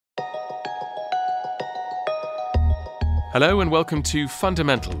Hello and welcome to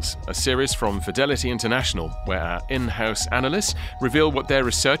Fundamentals, a series from Fidelity International, where our in-house analysts reveal what their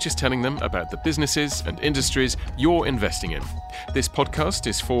research is telling them about the businesses and industries you're investing in. This podcast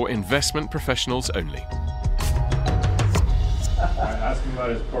is for investment professionals only. Ask him about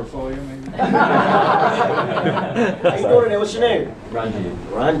his portfolio, maybe. How you doing there? What's your name? Ranji.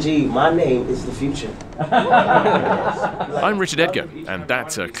 Ranji. My name is the future. I'm Richard Edgar, and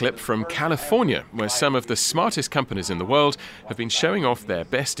that's a clip from California, where some of the smartest companies in the world have been showing off their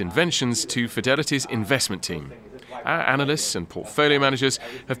best inventions to Fidelity's investment team. Our analysts and portfolio managers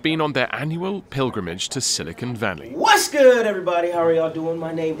have been on their annual pilgrimage to Silicon Valley. What's good, everybody? How are y'all doing?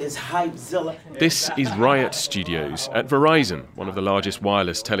 My name is Hypezilla. This is Riot Studios at Verizon, one of the largest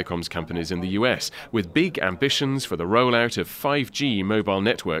wireless telecoms companies in the US, with big ambitions for the rollout of 5G mobile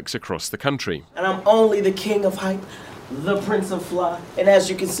networks across the country. And I'm only the king of hype, the prince of fly. And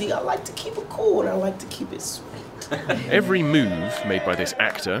as you can see, I like to keep it cool and I like to keep it sweet. Every move made by this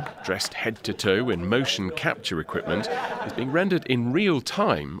actor, dressed head to toe in motion capture equipment, is being rendered in real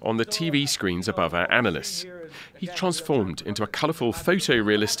time on the TV screens above our analysts. He's transformed into a colourful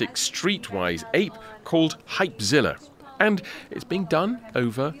photorealistic streetwise ape called Hypezilla, and it's being done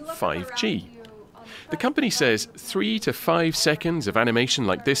over 5G. The company says 3 to 5 seconds of animation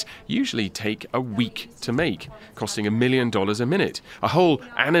like this usually take a week to make, costing $1 million a minute. A whole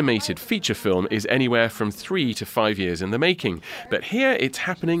animated feature film is anywhere from 3 to 5 years in the making, but here it's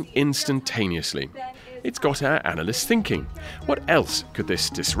happening instantaneously. It's got our analysts thinking. What else could this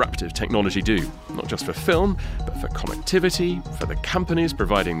disruptive technology do? Not just for film, but for connectivity, for the companies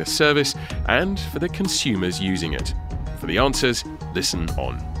providing the service, and for the consumers using it. For the answers, listen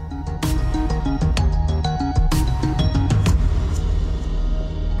on.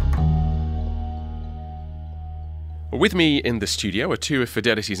 With me in the studio are two of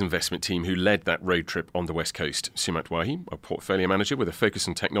Fidelity's investment team who led that road trip on the West Coast. Sumat Wahi, a portfolio manager with a focus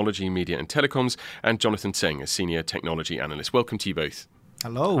on technology, media and telecoms, and Jonathan Tseng, a senior technology analyst. Welcome to you both.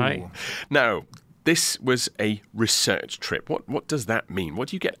 Hello. Hi. Now, this was a research trip. What does that mean? What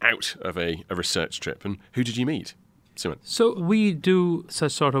do you get out of a research trip, and who did you meet? Sumat. So we do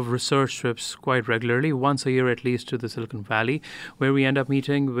such sort of research trips quite regularly, once a year at least, to the Silicon Valley, where we end up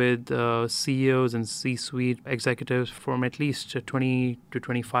meeting with CEOs and C-suite executives from at least 20 to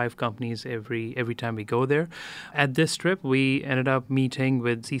 25 companies every time we go there. At this trip, we ended up meeting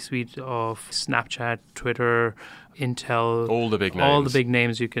with C-suite of Snapchat, Twitter, Intel, all the big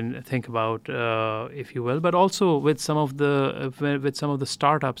names you can think about, if you will, but also with some of the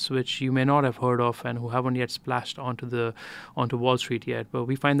startups which you may not have heard of and who haven't yet splashed onto Wall Street yet. But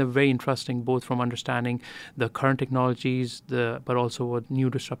we find them very interesting, both from understanding the current technologies, but also what new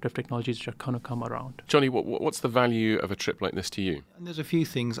disruptive technologies that are going to come around. Johnny, what's the value of a trip like this to you? And there's a few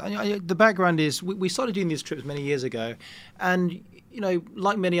things. The background is we started doing these trips many years ago, and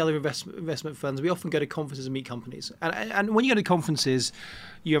like many other investment funds, we often go to conferences and meet companies. And when you go to conferences,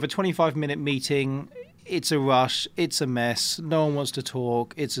 you have a 25-minute meeting. It's a rush. It's a mess. No one wants to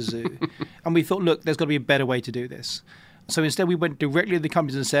talk. It's a zoo. And we thought, look, there's got to be a better way to do this. So instead, we went directly to the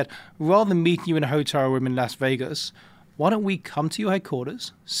companies and said, rather than meeting you in a hotel room in Las Vegas, why don't we come to your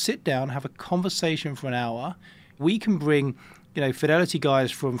headquarters, sit down, have a conversation for an hour. We can bring Fidelity guys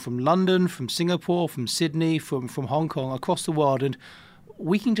from London, from Singapore, from Sydney, from Hong Kong, across the world, and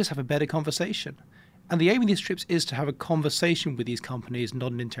we can just have a better conversation. And the aim of these trips is to have a conversation with these companies,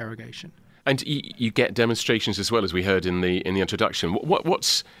 not an interrogation. And you get demonstrations as well, as we heard in the introduction. What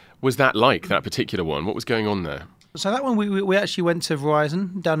was that like, that particular one? What was going on there? So that one, we actually went to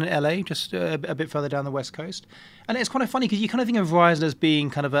Verizon down in LA, just a bit further down the West Coast. And it's kind of funny because you kind of think of Verizon as being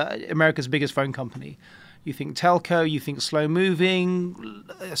kind of America's biggest phone company. You think telco, you think slow moving,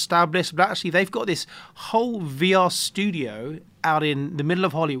 established, but actually they've got this whole VR studio out in the middle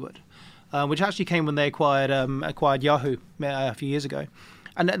of Hollywood, which actually came when they acquired Yahoo a few years ago.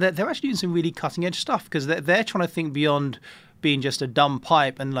 And they're actually doing some really cutting edge stuff because they're trying to think beyond being just a dumb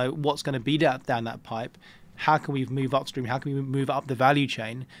pipe and like what's going to be down that pipe. How can we move upstream? How can we move up the value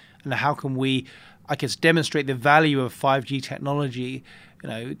chain? And how can we, demonstrate the value of 5G technology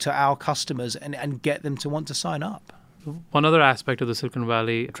to our customers and get them to want to sign up? One other aspect of the Silicon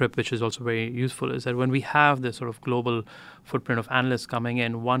Valley trip, which is also very useful, is that when we have this sort of global footprint of analysts coming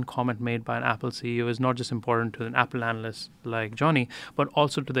in, one comment made by an Apple CEO is not just important to an Apple analyst like Johnny, but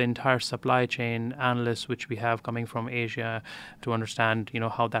also to the entire supply chain analysts which we have coming from Asia to understand,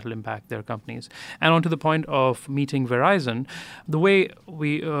 how that will impact their companies. And on to the point of meeting Verizon, the way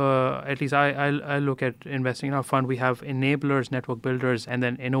we, at least I look at investing in our fund, we have enablers, network builders, and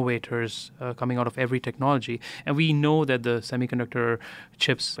then innovators coming out of every technology. And we know know that the semiconductor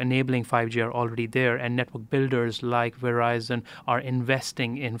chips enabling 5G are already there, and network builders like Verizon are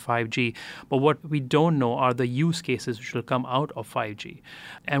investing in 5G. But what we don't know are the use cases which will come out of 5G.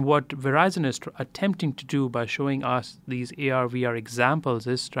 And what Verizon is attempting to do by showing us these AR, VR examples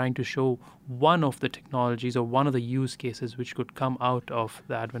is trying to show one of the technologies or one of the use cases which could come out of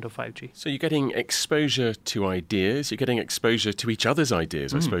the advent of 5G. So you're getting exposure to ideas, you're getting exposure to each other's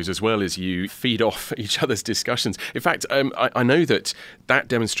ideas, I suppose, as well as you feed off each other's discussions. In fact, I know that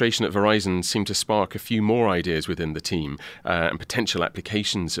demonstration at Verizon seemed to spark a few more ideas within the team and potential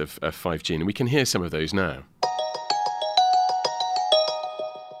applications of 5G, and we can hear some of those now.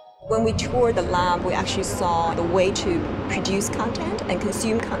 When we toured the lab, we actually saw the way to produce content and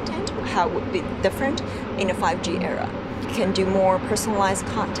consume content, how it would be different in a 5G era. You can do more personalized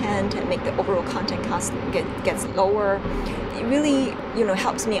content and make the overall content cost gets lower. It really,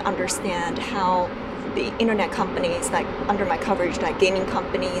 helps me understand how the internet companies, like under my coverage, like gaming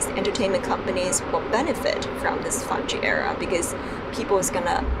companies, entertainment companies, will benefit from this 5G era, because people is going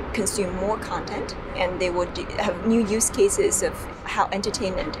to consume more content and they would have new use cases of how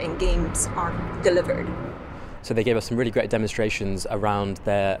entertainment and games are delivered. So they gave us some really great demonstrations around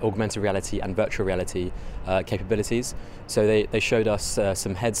their augmented reality and virtual reality capabilities. So they showed us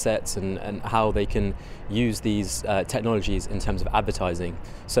some headsets and how they can use these technologies in terms of advertising.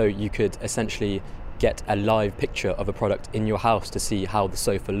 So you could essentially get a live picture of a product in your house to see how the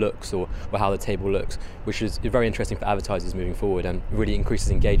sofa looks or how the table looks, which is very interesting for advertisers moving forward and really increases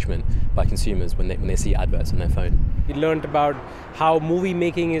engagement by consumers when they see adverts on their phone. We learned about how movie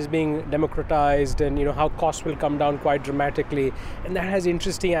making is being democratized and how costs will come down quite dramatically, and that has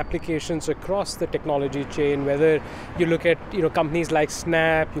interesting applications across the technology chain, whether you look at companies like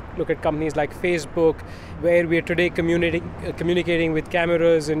Snap, you look at companies like Facebook, where we are today communicating with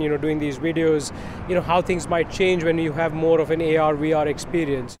cameras and doing these videos, how things might change when you have more of an AR, VR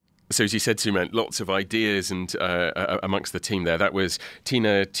experience. So as you said, Sumant, lots of ideas and amongst the team there. That was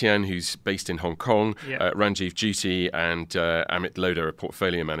Tina Tian, who's based in Hong Kong, Ranjiv Juti and Amit Lodha, a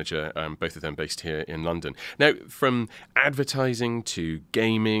portfolio manager, both of them based here in London. Now, from advertising to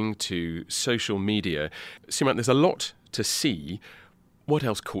gaming to social media, Sumant, there's a lot to see. What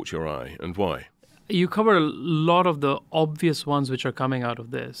else caught your eye and why? You cover a lot of the obvious ones which are coming out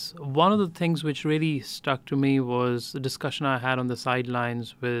of this. One of the things which really stuck to me was the discussion I had on the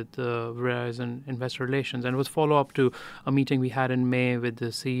sidelines with Verizon Investor Relations, and it was follow-up to a meeting we had in May with the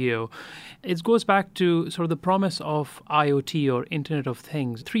CEO. It goes back to sort of the promise of IoT or Internet of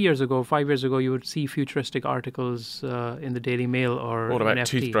Things. 3 years ago, 5 years ago, you would see futuristic articles in the Daily Mail or what about NFT.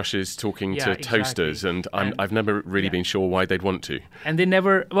 Toothbrushes talking to toasters? Exactly. And I've never really been sure why they'd want to. And they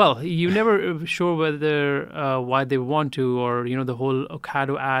never, you never sure whether why they want to, or the whole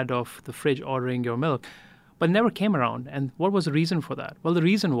Ocado ad of the fridge ordering your milk, but never came around. And what was the reason for that? Well, the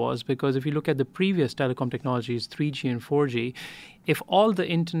reason was because if you look at the previous telecom technologies, 3G and 4G, if all the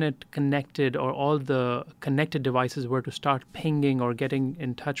internet connected or all the connected devices were to start pinging or getting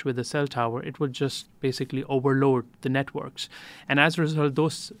in touch with the cell tower, it would just basically overload the networks. And as a result,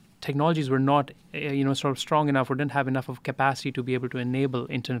 those technologies were not, sort of strong enough or didn't have enough of capacity to be able to enable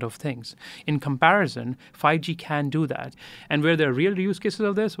Internet of Things. In comparison, 5G can do that. And where there are real use cases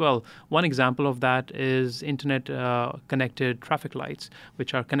of this, well, one example of that is internet-connected traffic lights,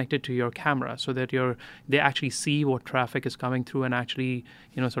 which are connected to your camera so that they actually see what traffic is coming through and actually,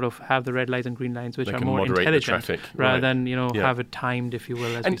 sort of have the red lights and green lines, which they are can more moderate intelligent, the traffic, rather than, have it timed, if you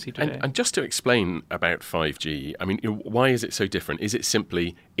will, as we see today. And just to explain about 5G, I mean, why is it so different? Is it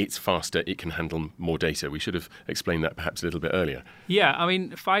simply it's faster, it can handle more data? We should have explained that perhaps a little bit earlier. Yeah, I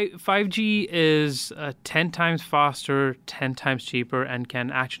mean, 5G is 10 times faster, 10 times cheaper, and can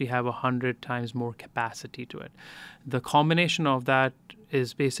actually have 100 times more capacity to it. The combination of that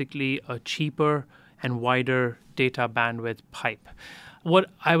is basically a cheaper and wider data bandwidth pipe. What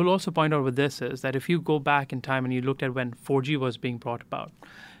I will also point out with this is that if you go back in time and you looked at when 4G was being brought about,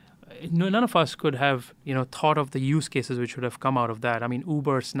 none of us could have, thought of the use cases which would have come out of that. I mean,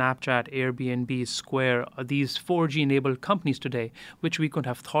 Uber, Snapchat, Airbnb, Square, these 4G-enabled companies today, which we couldn't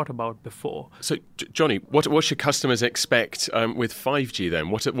have thought about before. So, Johnny, what should customers expect with 5G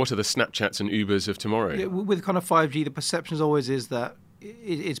then? What are the Snapchats and Ubers of tomorrow? Yeah, with kind of 5G, the perception always is that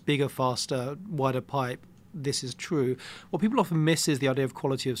it's bigger, faster, wider pipe. This is true. What people often miss is the idea of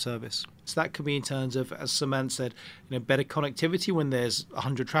quality of service. So that could be in terms of, as Sumant said, better connectivity when there's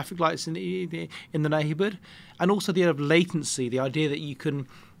 100 traffic lights in the neighborhood, and also the idea of latency, the idea that you can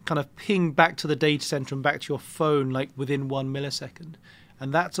kind of ping back to the data center and back to your phone like within 1 millisecond.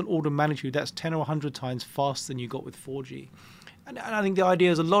 And that's an order of magnitude. That's 10 or 100 times faster than you got with 4G. And I think the idea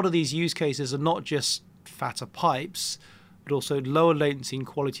is a lot of these use cases are not just fatter pipes, but also lower latency and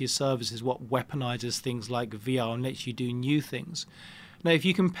quality of service is what weaponizes things like VR and lets you do new things. Now, if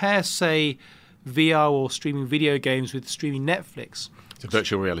you compare, say, VR or streaming video games with streaming Netflix. It's a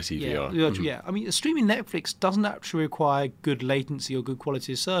virtual reality VR. Yeah. I mean, streaming Netflix doesn't actually require good latency or good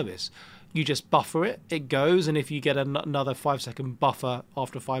quality of service. You just buffer it, it goes, and if you get another 5-second buffer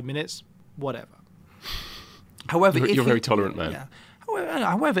after 5 minutes, whatever. However, you're a very tolerant man. Yeah.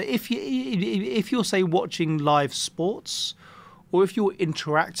 However, if you're, say, watching live sports, or if you're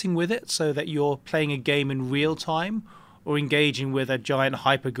interacting with it so that you're playing a game in real time, or engaging with a giant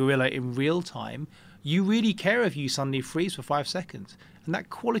hyper gorilla in real time, you really care if you suddenly freeze for 5 seconds. And that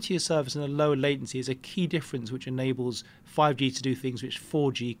quality of service and a lower latency is a key difference which enables 5G to do things which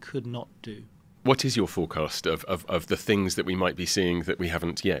 4G could not do. What is your forecast of the things that we might be seeing that we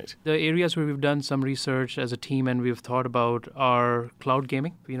haven't yet? The areas where we've done some research as a team and we've thought about are cloud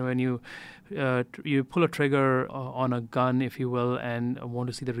gaming. When you pull a trigger on a gun, if you will, and want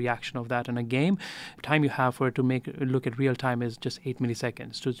to see the reaction of that in a game, the time you have for it to look at real time is just 8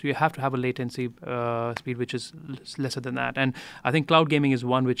 milliseconds. So you have to have a latency speed which is lesser than that. And I think cloud gaming is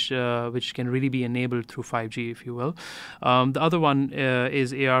one which can really be enabled through 5G, if you will. The other one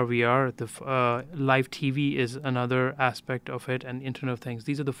is AR, VR. The live TV is another aspect of it, and Internet of Things.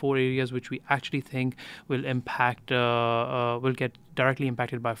 These are the 4 areas which we actually think will get directly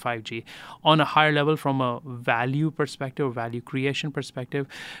impacted by 5G. On a higher level, from a value perspective, value creation perspective,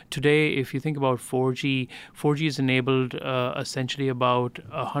 today, if you think about 4G is enabled essentially about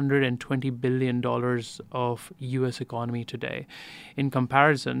 $120 billion of U.S. economy today. In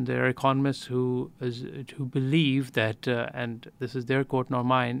comparison, there are economists who believe that, and this is their quote, not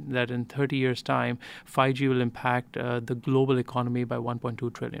mine, that in 30 years' time, 5G will impact the global economy by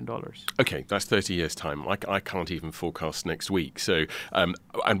 $1.2 trillion. Okay, that's 30 years' time. I can't even forecast next week. So,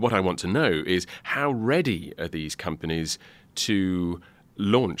 and what I want to know is how ready are these companies to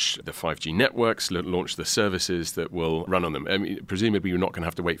launch the 5G networks, launch the services that will run on them? I mean, presumably you're not going to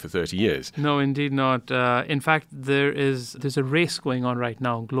have to wait for 30 years. No, indeed not. In fact, there's a race going on right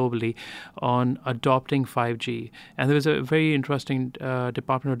now globally on adopting 5G. And there was a very interesting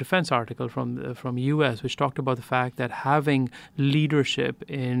Department of Defense article from US which talked about the fact that having leadership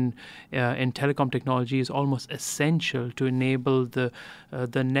in telecom technology is almost essential to enable the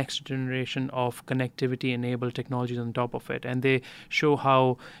next generation of connectivity-enabled technologies on top of it. And they show how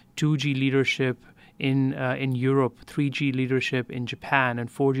 2G leadership in Europe, 3G leadership in Japan, and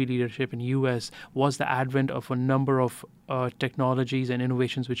 4G leadership in US was the advent of a number of technologies and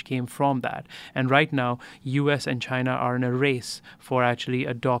innovations which came from that. And right now, US and China are in a race for actually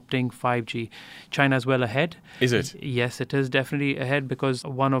adopting 5G. China's well ahead. Is it? Yes, it is definitely ahead, because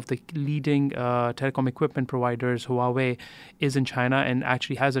one of the leading telecom equipment providers, Huawei, is in China and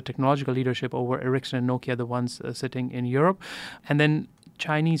actually has a technological leadership over Ericsson and Nokia, the ones sitting in Europe. And then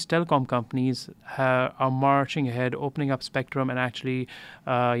Chinese telecom companies are marching ahead, opening up spectrum and actually,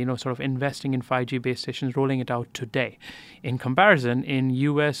 sort of investing in 5G base stations, rolling it out today. In comparison, in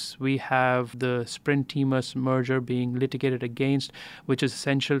US, we have the Sprint-T-Mobile merger being litigated against, which is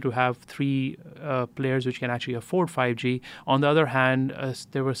essential to have 3 players which can actually afford 5G. On the other hand,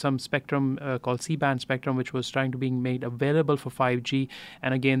 there was some spectrum called C-band spectrum, which was trying to be made available for 5G.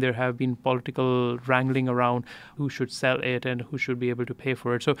 And again, there have been political wrangling around who should sell it and who should be able to pay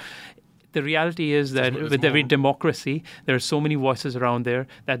for it. So the reality is that with every democracy, there are so many voices around there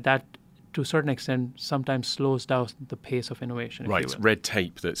that to a certain extent sometimes slows down the pace of innovation. Right, it's red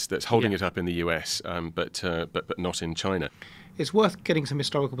tape that's holding it up in the US, but not in China. It's worth getting some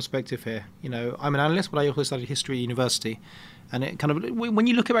historical perspective here. I'm an analyst, but I also studied history at university, and it kind of, when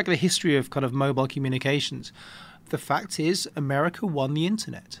you look back at the history of kind of mobile communications, the fact is America won the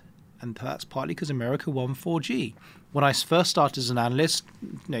internet. And that's partly because America won 4G. When I first started as an analyst,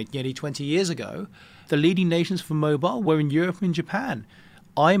 nearly 20 years ago, the leading nations for mobile were in Europe and Japan.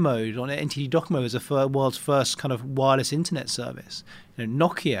 iMode on NTT Docomo was the world's first kind of wireless internet service.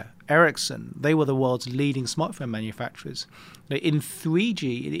 Nokia, Ericsson, they were the world's leading smartphone manufacturers. In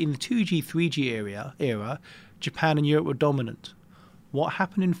 3G, in the 2G, 3G era, Japan and Europe were dominant. What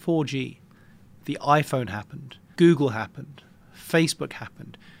happened in 4G? The iPhone happened. Google happened. Facebook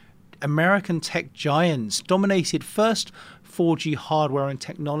happened. American tech giants dominated first 4G hardware and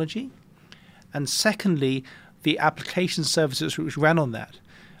technology, and secondly, the application services which ran on that.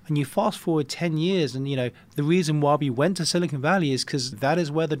 And you fast forward 10 years, and the reason why we went to Silicon Valley is because that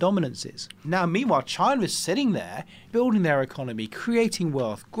is where the dominance is. Now, meanwhile, China is sitting there, building their economy, creating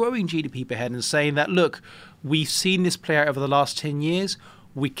wealth, growing GDP per head, and saying that, look, we've seen this play out over the last 10 years.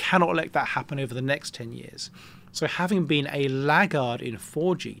 We cannot let that happen over the next 10 years. So having been a laggard in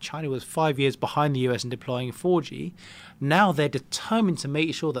 4G, China was 5 years behind the US in deploying 4G. Now they're determined to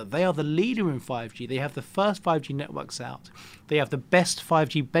make sure that they are the leader in 5G. They have the first 5G networks out. They have the best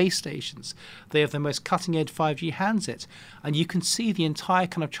 5G base stations. They have the most cutting-edge 5G handsets. And you can see the entire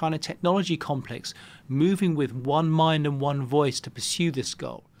kind of China technology complex moving with one mind and one voice to pursue this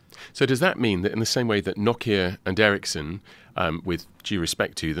goal. So does that mean that in the same way that Nokia and Ericsson, with due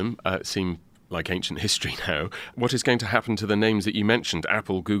respect to them, seem like ancient history now, what is going to happen to the names that you mentioned,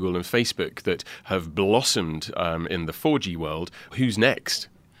 Apple, Google and Facebook, that have blossomed in the 4G world? Who's next?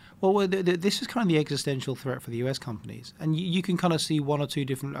 Well, this is kind of the existential threat for the US companies. And you can kind of see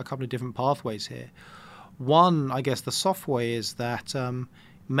a couple of different pathways here. One, I guess the soft way is that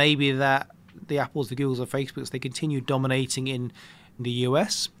maybe that the Apples, the Googles, the Facebooks, they continue dominating in the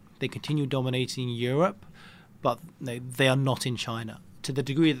US, they continue dominating Europe, but they are not in China. To the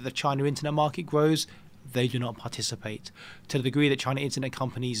degree that the China internet market grows, they do not participate. To the degree that China internet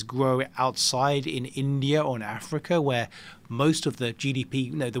companies grow outside in India or in Africa, where most of the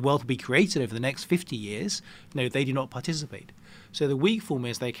GDP, the wealth will be created over the next 50 years, they do not participate. So the weak form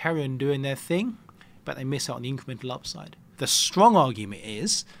is they carry on doing their thing, but they miss out on the incremental upside. The strong argument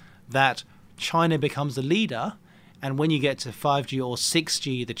is that China becomes the leader, and when you get to 5G or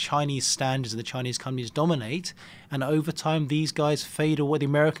 6G, the Chinese standards and the Chinese companies dominate, and over time these guys fade away, the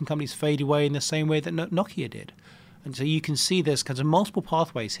American companies fade away in the same way that Nokia did. And so you can see there's kind of multiple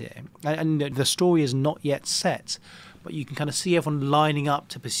pathways here, and the story is not yet set, but you can kind of see everyone lining up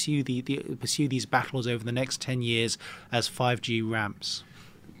to pursue pursue these battles over the next 10 years as 5G ramps.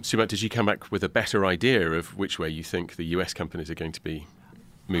 Sumat, did you come back with a better idea of which way you think the US companies are going to be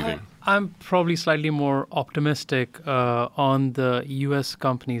moving? I'm probably slightly more optimistic on the US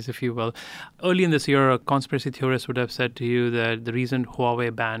companies, if you will. Early in this year, a conspiracy theorist would have said to you that the reason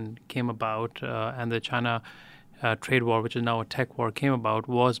Huawei ban came about and the China trade war, which is now a tech war, came about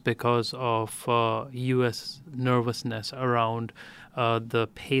was because of US nervousness around the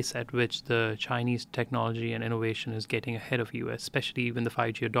pace at which the Chinese technology and innovation is getting ahead of US, especially even the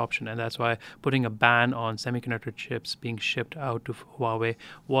 5G adoption. And that's why putting a ban on semiconductor chips being shipped out to Huawei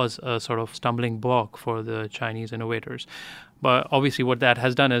was a sort of stumbling block for the Chinese innovators. But obviously what that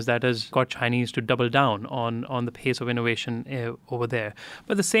has done is that has got Chinese to double down on the pace of innovation over there.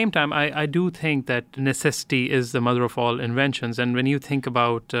 But at the same time, I do think that necessity is the mother of all inventions. And when you think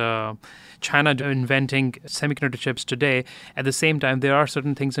about China inventing semiconductor chips today, at the same time, there are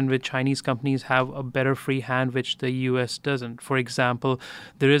certain things in which Chinese companies have a better free hand, which the US doesn't. For example,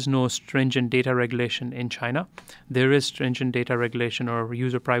 there is no stringent data regulation in China. There is stringent data regulation or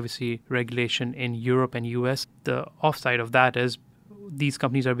user privacy regulation in Europe and US. The offside of that is these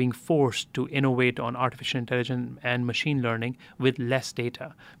companies are being forced to innovate on artificial intelligence and machine learning with less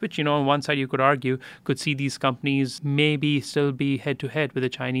data, which, on one side you could argue could see these companies maybe still be head-to-head with the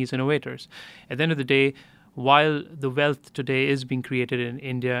Chinese innovators. At the end of the day, while the wealth today is being created in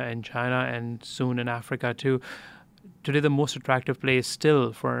India and China and soon in Africa too, today the most attractive place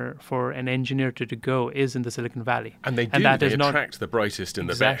still for an engineer to go is in the Silicon Valley. And they attract the brightest and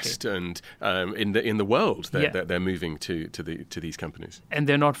the best, and in the world they're moving to these companies. And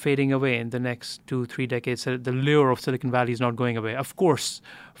they're not fading away in the next 2-3 decades. The lure of Silicon Valley is not going away. Of course,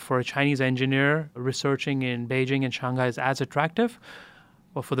 for a Chinese engineer, researching in Beijing and Shanghai is as attractive,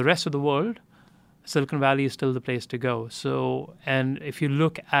 but for the rest of the world, Silicon Valley is still the place to go. So, and if you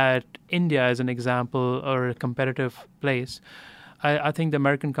look at India as an example or a competitive place, I think the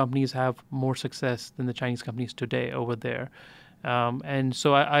American companies have more success than the Chinese companies today over there. And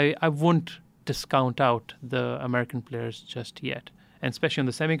so I wouldn't discount out the American players just yet. And especially on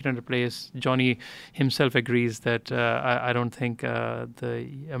the semiconductor place, Johnny himself agrees that I don't think the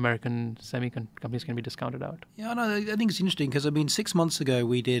American semiconductor companies can be discounted out. Yeah, no, I think it's interesting because, 6 months ago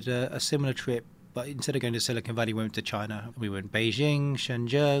we did a similar trip, but instead of going to Silicon Valley, we went to China. We were in Beijing,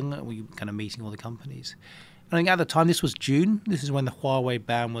 Shenzhen, we were kind of meeting all the companies. And I think at the time, this was June, this is when the Huawei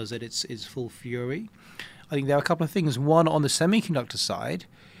ban was at its full fury. I think there are a couple of things. One, on the semiconductor side,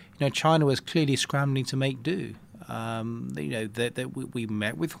 China was clearly scrambling to make do. We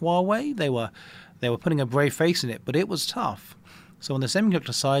met with Huawei. They were putting a brave face in it, but it was tough. So on the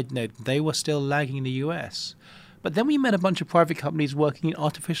semiconductor side, they were still lagging in the US. But then we met a bunch of private companies working in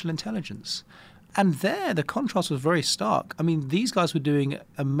artificial intelligence. And there, the contrast was very stark. These guys were doing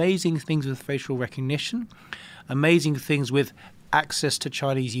amazing things with facial recognition, amazing things with access to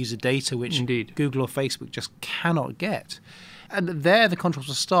Chinese user data, which Indeed. Google or Facebook just cannot get. And there, the contrast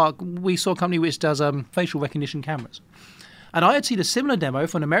was stark. We saw a company which does facial recognition cameras. And I had seen a similar demo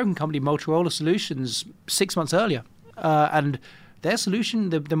from an American company, Motorola Solutions, 6 months earlier. And their solution,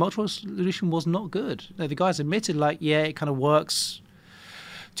 the multi-role solution, was not good. The guys admitted, like, yeah, it kind of works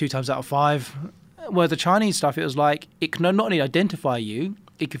 2 times out of 5. Whereas the Chinese stuff, it was like, it can not only identify you,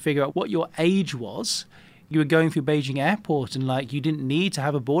 it could figure out what your age was. You were going through Beijing airport and, like, you didn't need to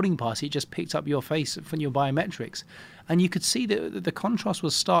have a boarding pass. It just picked up your face from your biometrics. And you could see that the contrast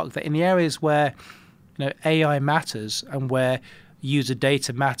was stark, that in the areas where, you know, AI matters and where user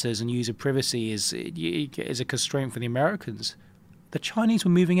data matters and user privacy is a constraint for the Americans, the Chinese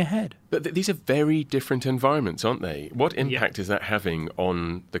were moving ahead. But these are very different environments, aren't they? What impact is that having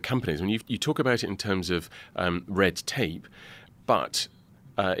on the companies? I mean, you talk about it in terms of red tape, but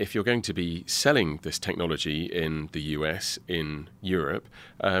if you're going to be selling this technology in the US, in Europe,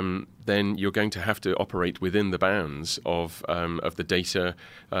 then you're going to have to operate within the bounds of the data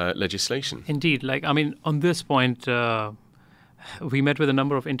legislation. Indeed. Like, I mean, on this point, we met with a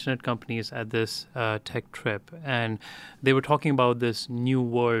number of internet companies at this tech trip, and they were talking about this new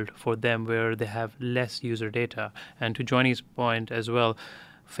world for them where they have less user data. And to Johnny's point as well,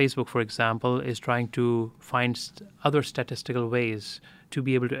 Facebook, for example, is trying to find other statistical ways to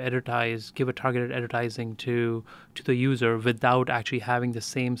be able to advertise, give a targeted advertising to the user without actually having the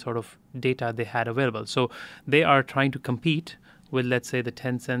same sort of data they had available. So they are trying to compete with, let's say, the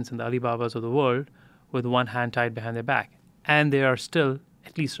Tencents and the Alibabas of the world with one hand tied behind their back. And they are still,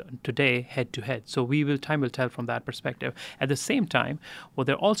 at least today, head-to-head. So time will tell from that perspective. At the same time, what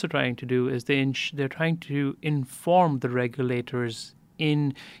they're also trying to do is they're trying to inform the regulators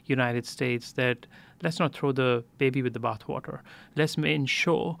in United States that let's not throw the baby with the bathwater. Let's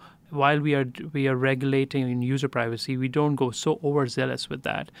ensure while we are regulating in user privacy, we don't go so overzealous with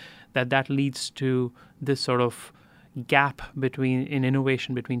that leads to this sort of gap in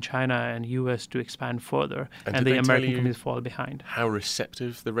innovation between China and US to expand further, and the American companies fall behind. How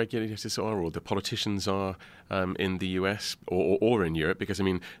receptive the regulators are, or the politicians are in the US or in Europe? Because, I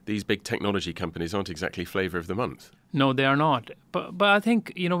mean, these big technology companies aren't exactly flavor of the month. No, they are not. But I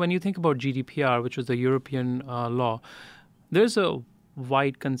think, you know, when you think about GDPR, which was the European law, there's a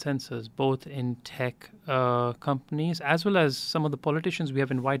wide consensus, both in tech companies as well as some of the politicians we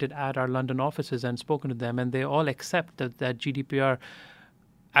have invited at our London offices and spoken to them, and they all accept that GDPR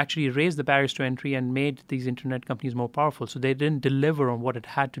actually raised the barriers to entry and made these internet companies more powerful. So they didn't deliver on what it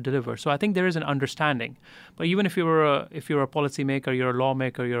had to deliver. So I think there is an understanding. But even if you're a policymaker, you're a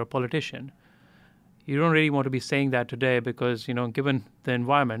lawmaker, you're a politician, you don't really want to be saying that today because, you know, given the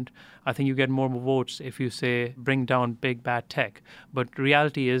environment, I think you get more votes if you say bring down big bad tech. But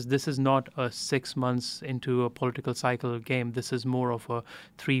reality is this is not a 6 months into a political cycle game. This is more of a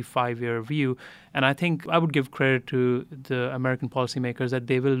 3-5 year view. And I think I would give credit to the American policymakers that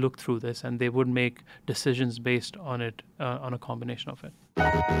they will look through this and they would make decisions based on it, on a combination of it.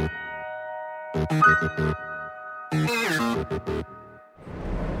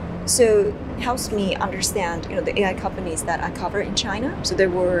 So it helps me understand, you know, the AI companies that I cover in China. So there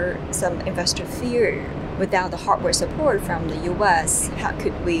were some investor fear without the hardware support from the US, how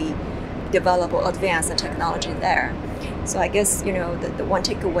could we develop or advance the technology there? So I guess, you know, the one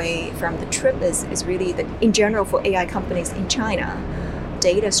takeaway from the trip is really that in general for AI companies in China,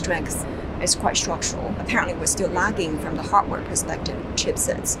 data strength is quite structural. Apparently we're still lagging from the hardware perspective,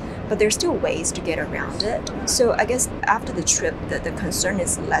 chipsets, but there's still ways to get around it. So I guess after the trip, the concern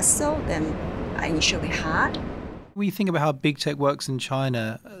is less so than I initially had. When you think about how big tech works in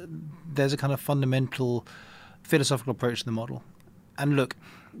China, there's a kind of fundamental philosophical approach to the model. And look,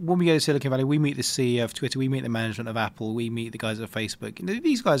 when we go to Silicon Valley, we meet the CEO of Twitter, we meet the management of Apple, we meet the guys at Facebook.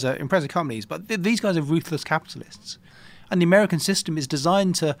 These guys are impressive companies, but these guys are ruthless capitalists. And the American system is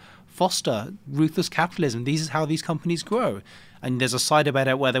designed to foster ruthless capitalism. This is how these companies grow. And there's a side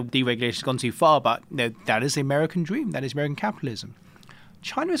about whether deregulation has gone too far, but that is the American dream. That is American capitalism.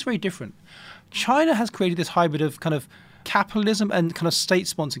 China is very different. China has created this hybrid of kind of capitalism and kind of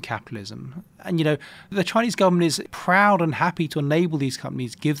state-sponsored capitalism. And, you know, the Chinese government is proud and happy to enable these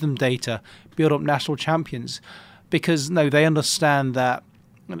companies, give them data, build up national champions, because, they understand that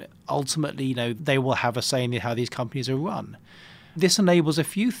ultimately, they will have a say in how these companies are run. This enables a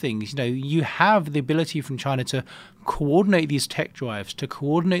few things. You have the ability from China to coordinate these tech drives, to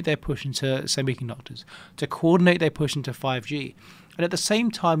coordinate their push into semiconductors, to coordinate their push into 5G. And at the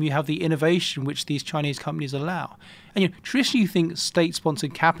same time, you have the innovation which these Chinese companies allow. And traditionally, you think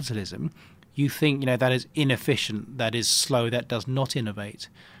state-sponsored capitalism, you think that is inefficient, that is slow, that does not innovate.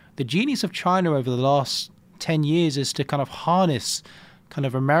 The genius of China over the last 10 years is to kind of harness kind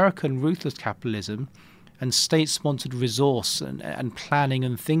of American ruthless capitalism and state-sponsored resource and planning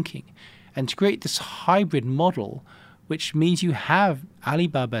and thinking, and to create this hybrid model, which means you have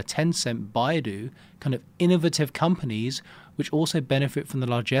Alibaba, Tencent, Baidu, kind of innovative companies which also benefit from the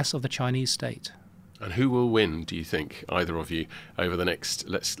largesse of the Chinese state. And who will win, do you think, either of you, over the next,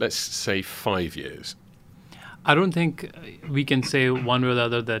 let's say, 5 years? I don't think we can say one way or the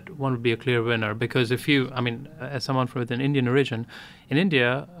other that one would be a clear winner, because as someone from an Indian origin, in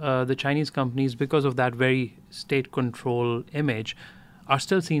India, the Chinese companies, because of that very state control image, are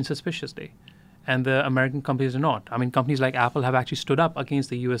still seen suspiciously. And the American companies are not. I mean, companies like Apple have actually stood up against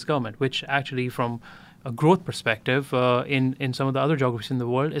the US government, which actually, from a growth perspective, in some of the other geographies in the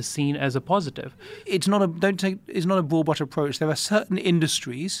world, is seen as a positive. It's not a broad brush approach. There are certain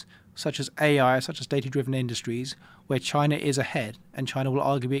industries, such as AI, such as data-driven industries, where China is ahead and China will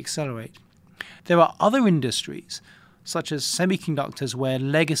arguably accelerate. There are other industries, such as semiconductors, where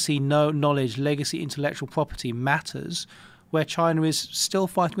legacy knowledge, legacy intellectual property matters, where China is still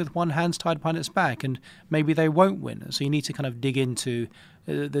fighting with one hand tied behind its back, and maybe they won't win. So you need to kind of dig into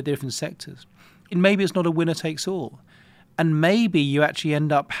the different sectors. And maybe it's not a winner takes all. And maybe you actually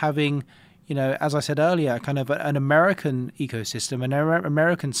end up having, as I said earlier, kind of an American ecosystem, an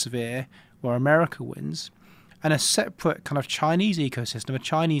American sphere where America wins, and a separate kind of Chinese ecosystem, a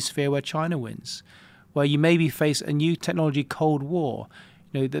Chinese sphere where China wins, where you maybe face a new technology Cold War,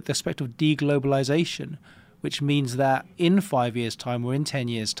 the aspect of deglobalization, which means that in 5 years' time or in 10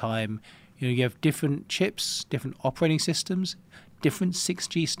 years' time, you have different chips, different operating systems, different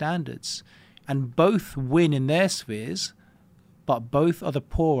 6G standards, and both win in their spheres, but both are the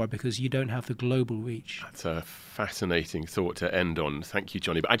poorer because you don't have the global reach. That's a fascinating thought to end on. Thank you,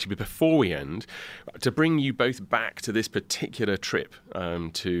 Johnny. But actually, before we end, to bring you both back to this particular trip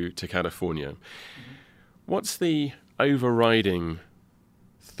to California, what's the overriding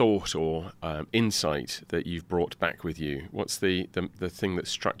thought or insight that you've brought back with you? What's the thing that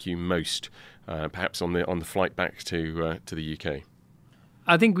struck you most, perhaps on the flight back to the UK?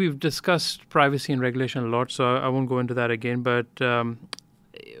 I think we've discussed privacy and regulation a lot, so I won't go into that again. But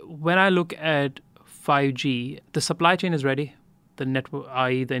when I look at 5G, the supply chain is ready, the network,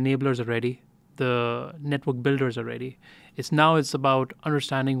 i.e. the enablers are ready, the network builders are ready. It's about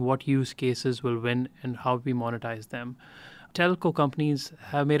understanding what use cases will win and how we monetize them. Telco companies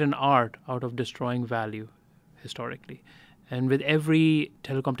have made an art out of destroying value historically. And with every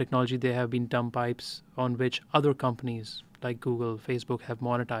telecom technology, there have been dumb pipes on which other companies like Google, Facebook have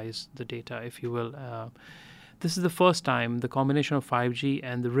monetized the data, if you will. This is the first time the combination of 5G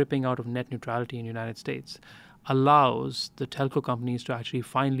and the ripping out of net neutrality in the United States allows the telco companies to actually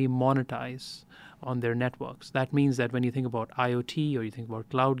finally monetize on their networks. That means that when you think about IoT or you think about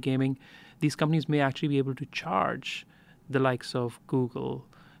cloud gaming, these companies may actually be able to charge the likes of Google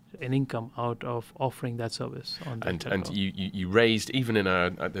an income out of offering that service on the telco. And you raised, even in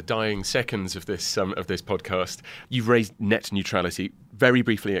at the dying seconds of this podcast, you've raised net neutrality. Very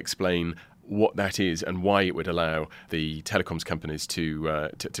briefly explain what that is and why it would allow the telecoms companies to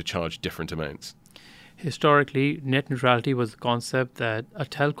charge different amounts. Historically, net neutrality was the concept that a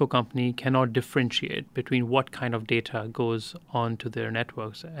telco company cannot differentiate between what kind of data goes onto their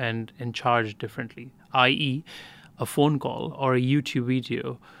networks and charge differently, i.e., a phone call or a YouTube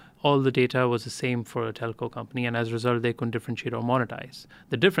video, all the data was the same for a telco company, and as a result, they couldn't differentiate or monetize.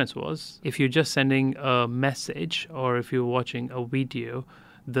 The difference was, if you're just sending a message or if you're watching a video,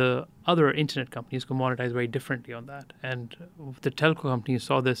 the other internet companies could monetize very differently on that. And the telco companies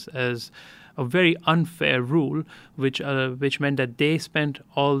saw this as a very unfair rule, which meant that they spent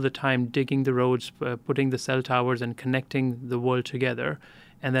all the time digging the roads, putting the cell towers and connecting the world together,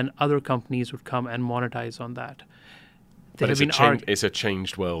 and then other companies would come and monetize on that. But it's a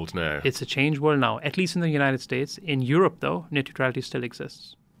changed world now. It's a changed world now, at least in the United States. In Europe, though, net neutrality still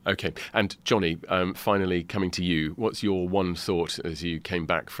exists. Okay. And Johnny, finally coming to you, what's your one thought as you came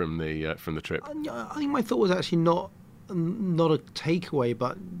back from the trip? I think my thought was actually not a takeaway,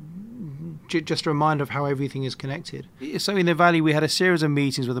 but just a reminder of how everything is connected. So in the Valley, we had a series of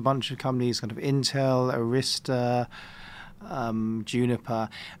meetings with a bunch of companies, kind of Intel, Arista, Juniper,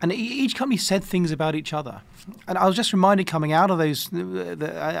 and each company said things about each other. And I was just reminded coming out of those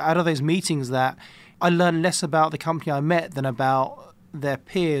meetings that I learned less about the company I met than about their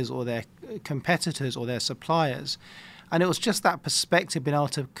peers or their competitors or their suppliers. And it was just that perspective, being able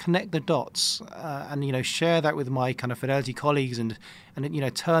to connect the dots and share that with my kind of Fidelity colleagues and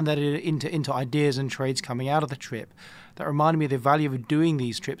turn that into ideas and trades coming out of the trip, that reminded me of the value of doing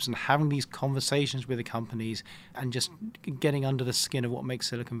these trips and having these conversations with the companies and just getting under the skin of what makes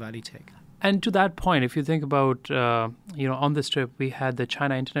Silicon Valley tick. And to that point, if you think about, on this trip, we had the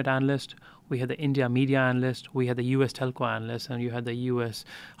China Internet analyst, we had the India media analyst, we had the US telco analyst, and you had the US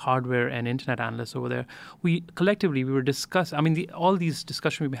hardware and internet analysts over there. We were discussing, all these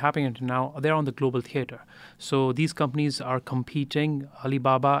discussions we've been happening until now, they're on the global theater. So these companies are competing,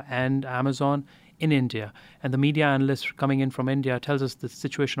 Alibaba and Amazon, in India. And the media analyst coming in from India tells us the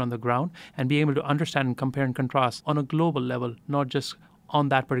situation on the ground and be able to understand and compare and contrast on a global level, not just on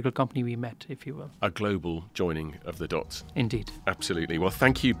that particular company we met, if you will. A global joining of the dots. Indeed. Absolutely. Well,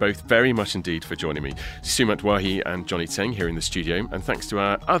 thank you both very much indeed for joining me. Sumant Wahi and Johnny Tseng here in the studio. And thanks to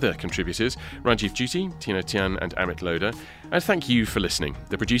our other contributors, Ranjiv Juti, Tina Tian and Amit Loda. And thank you for listening.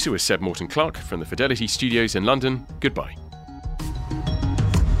 The producer was Seb Morton-Clark from the Fidelity Studios in London. Goodbye.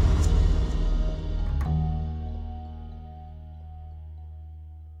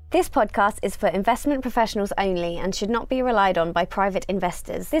 This podcast is for investment professionals only and should not be relied on by private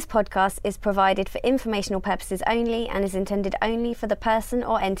investors. This podcast is provided for informational purposes only and is intended only for the person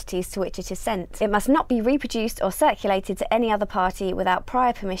or entities to which it is sent. It must not be reproduced or circulated to any other party without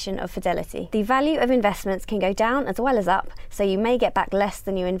prior permission of Fidelity. The value of investments can go down as well as up, so you may get back less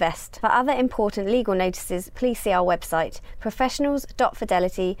than you invest. For other important legal notices, please see our website,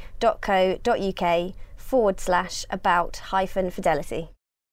 professionals.fidelity.co.uk/about-Fidelity.